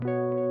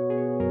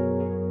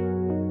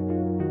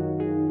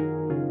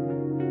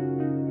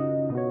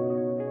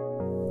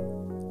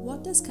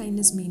does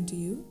kindness mean to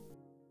you?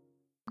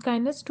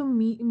 Kindness to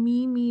me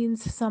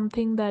means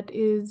something that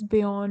is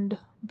beyond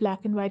black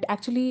and white.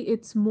 Actually,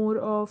 it's more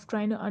of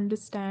trying to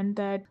understand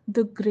that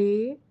the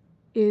gray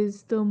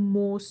is the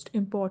most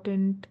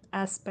important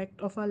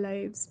aspect of our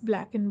lives.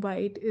 Black and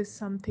white is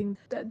something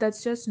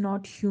that's just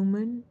not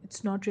human,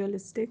 it's not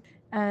realistic.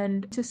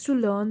 And just to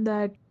learn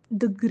that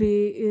the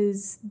gray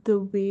is the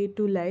way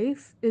to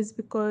life is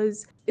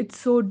because it's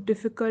so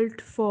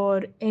difficult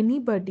for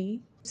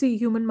anybody. See,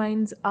 human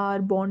minds are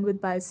born with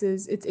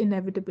biases. It's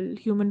inevitable.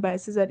 Human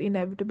biases are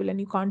inevitable and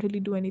you can't really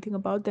do anything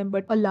about them.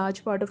 But a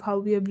large part of how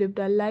we have lived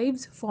our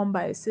lives form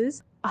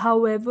biases.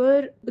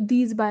 However,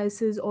 these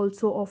biases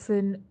also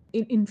often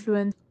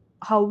influence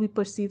how we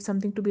perceive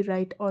something to be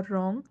right or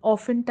wrong.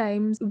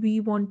 Oftentimes, we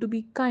want to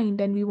be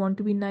kind and we want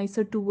to be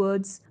nicer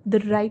towards the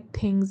right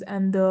things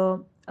and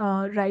the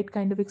right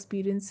kind of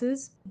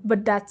experiences.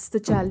 But that's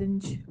the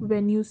challenge.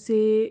 When you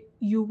say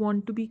you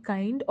want to be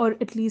kind, or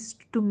at least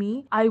to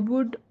me, I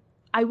would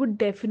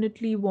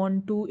definitely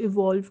want to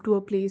evolve to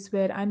a place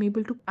where I'm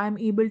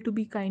able to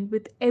be kind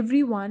with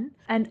everyone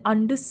and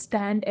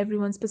understand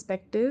everyone's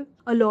perspective.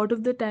 A lot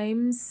of the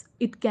times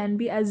it can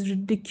be as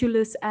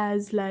ridiculous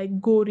as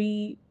like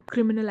gory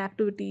criminal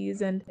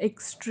activities and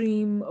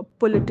extreme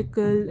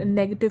political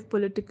negative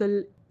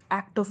political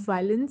act of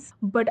violence,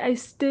 but I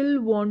still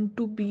want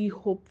to be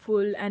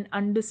hopeful and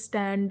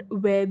understand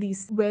where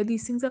these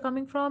things are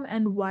coming from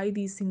and why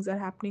these things are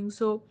happening.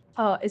 So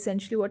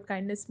essentially what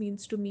kindness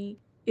means to me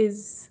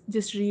is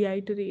just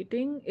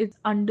reiterating, it's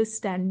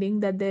understanding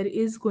that there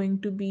is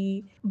going to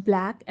be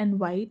black and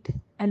white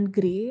and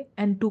gray,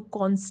 and to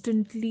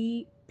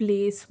constantly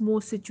place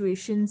more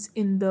situations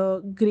in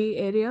the gray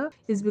area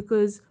is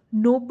because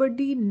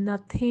nobody,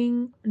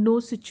 nothing, no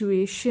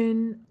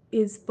situation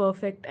is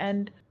perfect,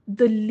 and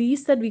the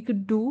least that we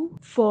could do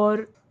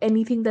for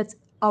anything that's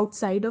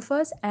outside of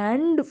us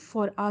and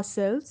for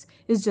ourselves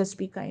is just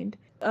be kind.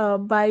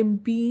 By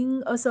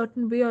being a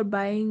certain way, or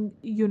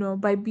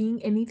by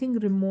being anything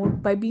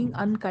remote, by being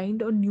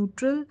unkind or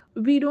neutral,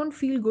 we don't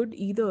feel good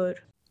either.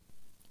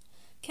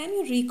 Can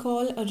you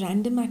recall a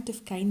random act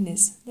of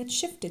kindness that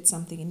shifted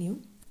something in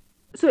you?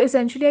 So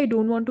essentially, I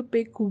don't want to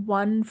pick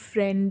one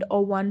friend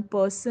or one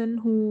person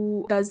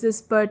who does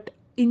this, but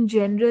in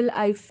general,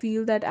 I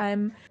feel that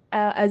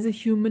as a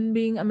human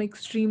being, I'm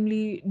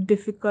extremely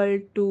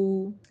difficult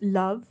to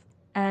love,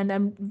 and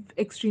I'm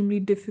extremely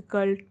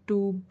difficult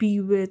to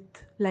be with,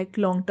 like,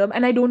 long term.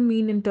 And I don't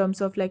mean in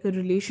terms of like a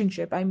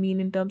relationship, I mean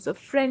in terms of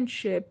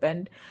friendship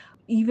and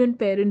even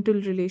parental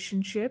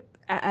relationship.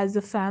 As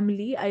a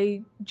family,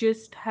 I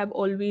just have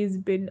always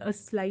been a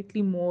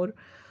slightly more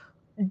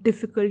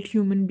difficult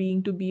human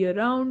being to be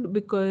around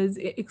because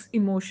it's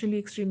emotionally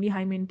extremely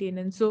high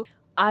maintenance. So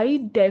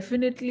I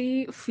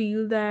definitely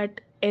feel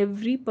that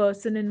every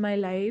person in my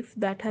life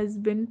that has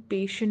been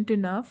patient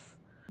enough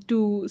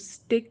to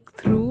stick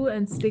through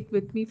and stick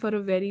with me for a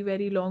very,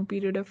 very long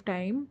period of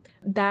time,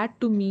 that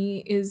to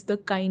me is the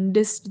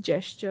kindest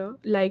gesture.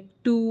 Like,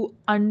 to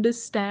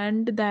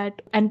understand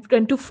that and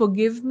to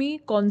forgive me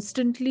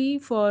constantly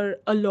for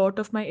a lot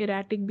of my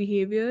erratic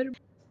behavior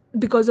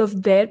because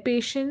of their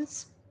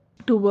patience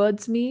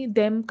towards me,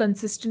 them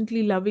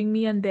consistently loving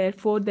me, and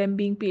therefore them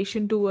being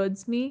patient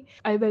towards me.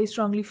 I very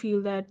strongly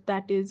feel that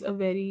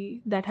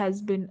that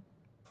has been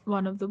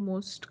one of the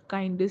most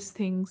kindest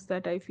things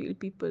that I feel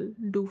people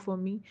do for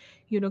me.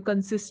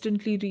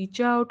 Consistently reach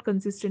out,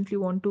 consistently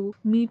want to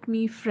meet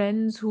me,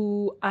 friends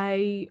who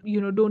I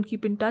don't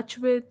keep in touch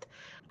with.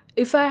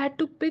 If I had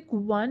to pick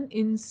one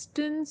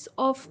instance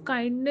of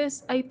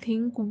kindness, I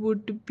think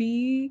would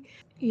be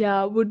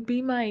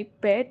my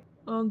pet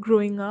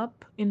growing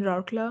up in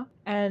Raukla.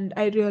 And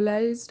I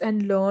realized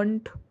and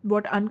learned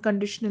what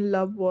unconditional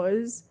love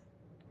was.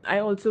 I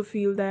also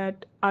feel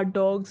that our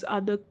dogs are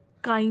the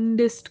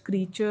kindest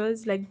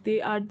creatures. Like,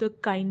 they are the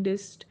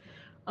kindest.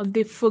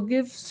 They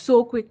forgive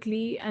so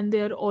quickly and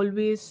they are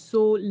always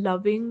so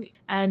loving.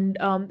 And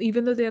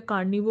even though they are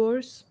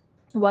carnivores,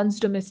 once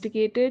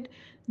domesticated,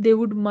 they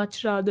would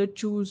much rather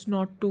choose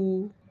not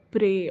to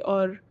prey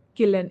or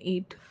kill and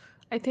eat.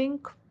 I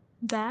think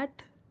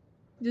that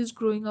just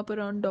growing up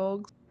around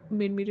dogs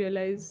made me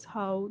realize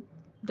how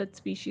that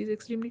species is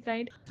extremely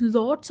kind.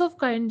 Lots of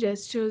kind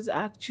gestures,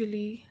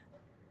 actually,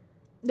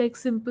 like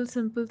simple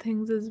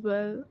things as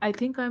well. I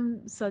think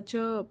I'm such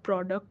a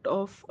product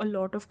of a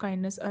lot of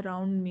kindness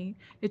around me.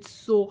 It's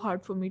so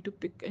hard for me to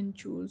pick and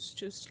choose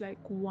just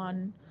like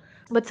one.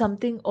 But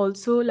something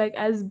also like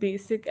as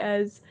basic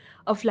as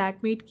a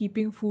flatmate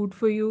keeping food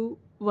for you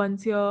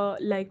once you're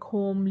like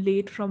home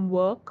late from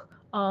work,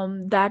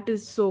 that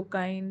is so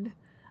kind.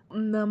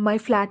 My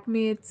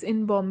flatmates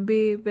in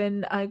Bombay,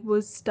 when I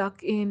was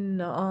stuck in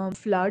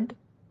flood,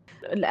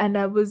 and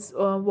I was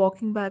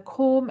walking back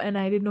home and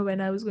I didn't know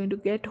when I was going to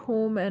get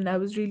home, and I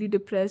was really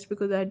depressed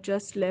because I had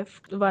just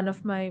left one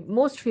of my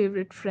most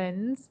favorite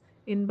friends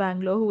in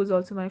Bangalore, who was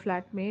also my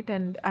flatmate,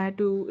 and I had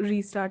to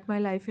restart my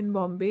life in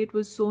Bombay. It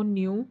was so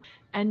new,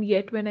 and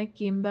yet when I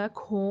came back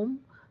home,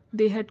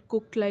 they had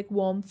cooked like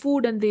warm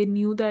food and they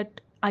knew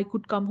that I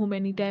could come home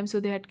anytime. So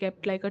they had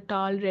kept like a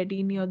towel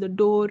ready near the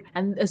door.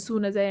 And as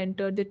soon as I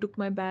entered, they took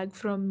my bag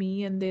from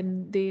me and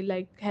then they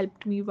like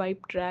helped me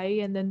wipe dry.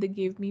 And then they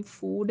gave me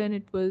food, and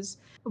it was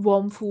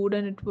warm food.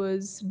 And it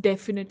was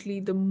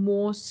definitely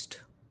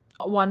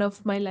one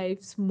of my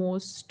life's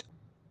most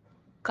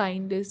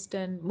kindest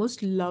and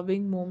most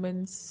loving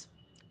moments.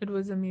 It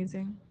was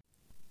amazing.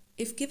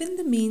 If given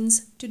the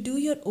means to do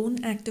your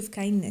own act of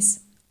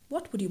kindness,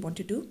 what would you want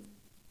to do?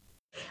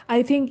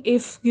 I think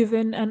if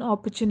given an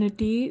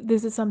opportunity,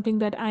 this is something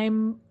that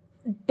I'm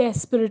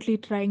desperately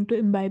trying to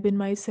imbibe in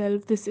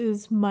myself. This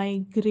is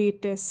my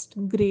greatest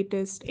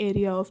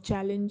area of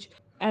challenge,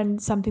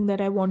 and something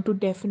that I want to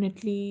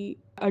definitely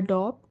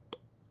adopt.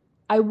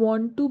 I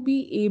want to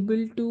be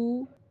able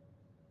to,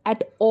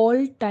 at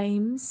all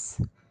times,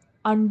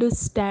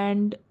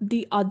 understand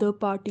the other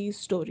party's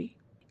story,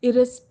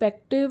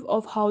 irrespective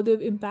of how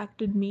they've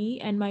impacted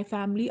me and my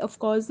family. Of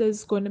course,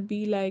 there's going to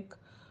be like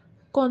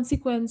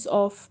consequence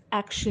of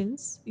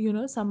actions.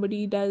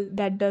 Somebody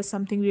does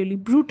something really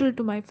brutal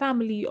to my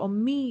family or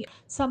me,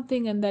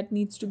 something, and that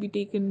needs to be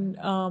taken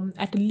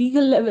at a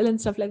legal level and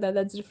stuff like that.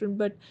 That's different.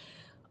 But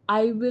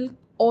I will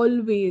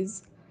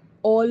always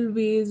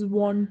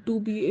want to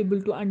be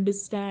able to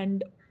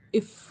understand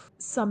if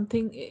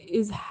something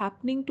is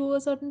happening to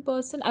a certain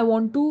person. I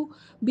want to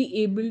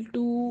be able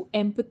to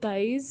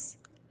empathize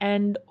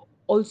and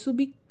also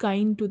be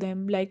kind to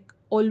them, like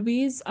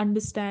always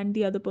understand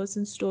the other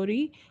person's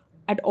story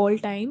at all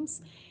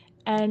times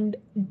and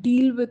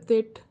deal with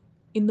it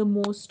in the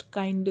most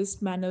kindest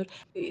manner.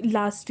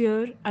 Last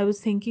year I was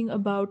thinking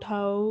about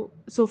how,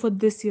 so for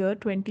this year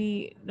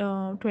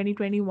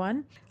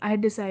 2021, I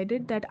had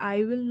decided that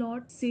I will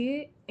not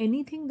say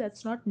anything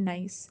that's not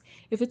nice.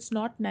 If it's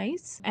not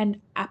nice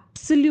and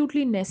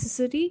absolutely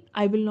necessary,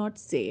 I will not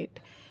say it.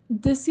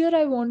 This year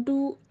I want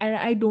to, and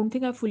I don't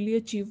think I fully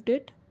achieved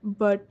it,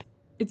 but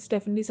it's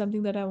definitely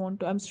something that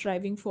I'm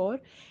striving for.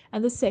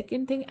 And the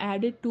second thing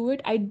added to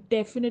it, I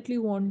definitely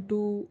want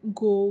to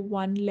go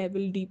one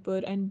level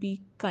deeper and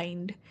be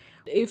kind.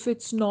 If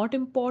it's not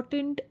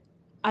important,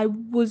 I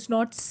was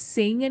not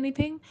saying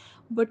anything,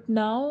 but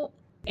now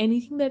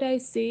anything that I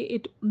say,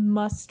 it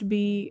must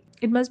be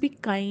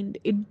kind.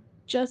 It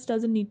just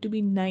doesn't need to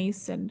be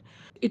nice, and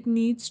it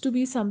needs to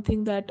be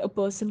something that a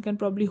person can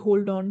probably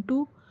hold on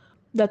to.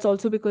 That's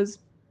also because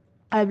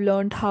I've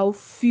learned how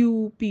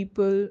few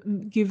people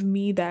give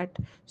me that.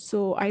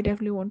 So I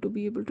definitely want to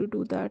be able to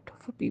do that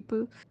for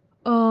people.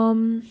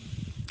 Um,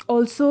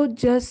 Also,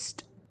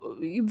 just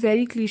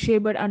very cliche,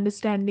 but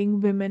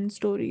understanding women's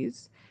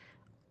stories.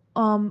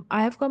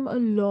 I have come a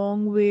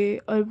long way,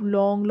 a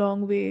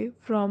long way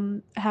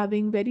from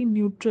having very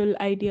neutral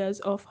ideas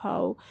of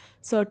how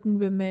certain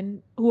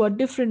women who are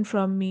different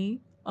from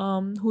me,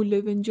 who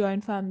live in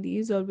joint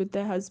families or with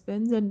their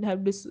husbands and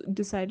have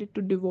decided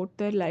to devote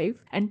their life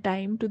and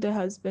time to their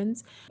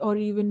husbands, or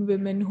even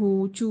women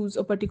who choose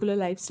a particular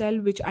lifestyle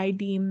which I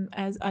deem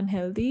as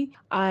unhealthy.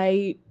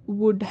 I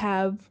would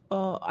have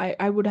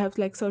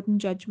like certain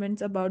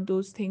judgments about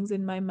those things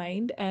in my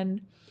mind,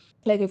 and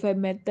like if I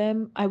met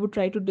them, I would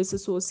try to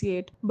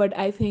disassociate. But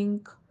I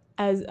think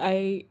as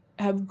I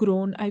have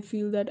grown, I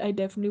feel that I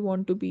definitely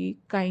want to be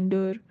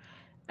kinder,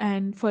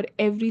 and for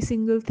every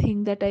single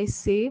thing that I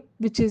say,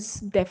 which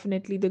is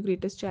definitely the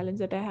greatest challenge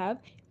that I have,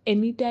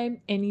 anytime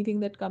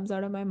anything that comes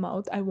out of my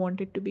mouth, I want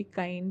it to be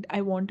kind.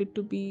 I want it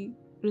to be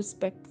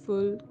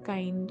respectful,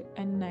 kind,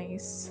 and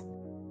nice.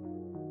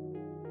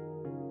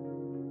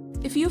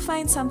 If you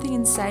find something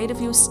inside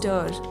of you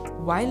stir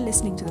while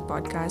listening to the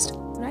podcast,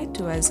 write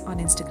to us on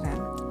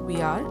Instagram.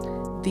 We are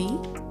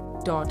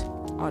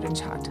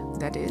the.orangeheart.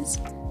 That is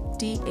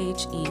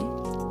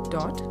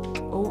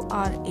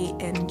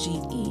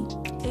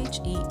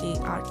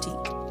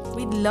THE.ORANGEHEART.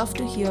 We'd love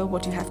to hear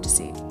what you have to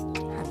say.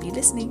 Happy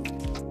listening.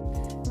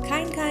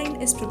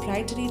 Kind is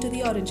proprietary to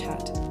the Orange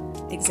Heart.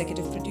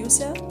 Executive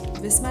producer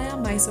Vismaya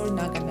Mysore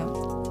Naganna.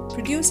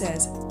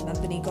 Producers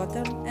Nandini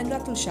Gautam and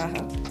Ratul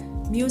Shaha.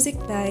 Music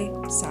by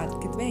Saad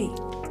Kidwai.